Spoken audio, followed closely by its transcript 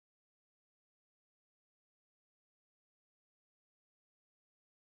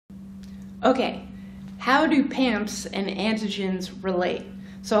Okay, how do PAMPs and antigens relate?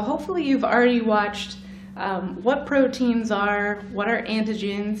 So hopefully you've already watched what proteins are, what are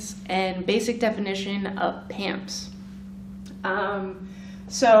antigens, and basic definition of PAMPs.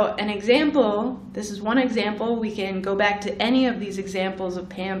 So an example, this is one example. We can go back to any of these examples of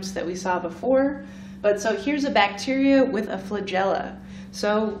PAMPs that we saw before. But so here's a bacteria with a flagella.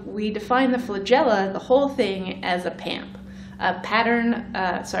 So we define the flagella, the whole thing, as a PAMP, a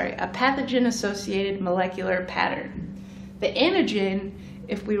pathogen-associated molecular pattern. The antigen,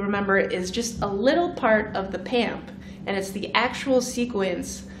 if we remember, is just a little part of the PAMP, and it's the actual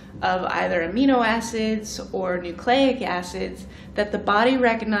sequence of either amino acids or nucleic acids that the body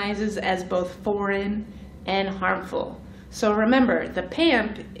recognizes as both foreign and harmful. So remember, the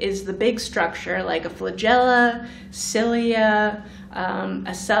PAMP is the big structure like a flagella, cilia,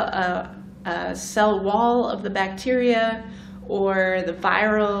 a cell wall of the bacteria, or the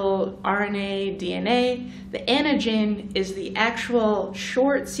viral RNA, DNA. The antigen is the actual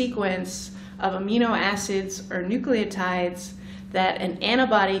short sequence of amino acids or nucleotides that an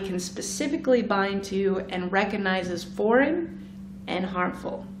antibody can specifically bind to and recognize as foreign and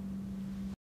harmful.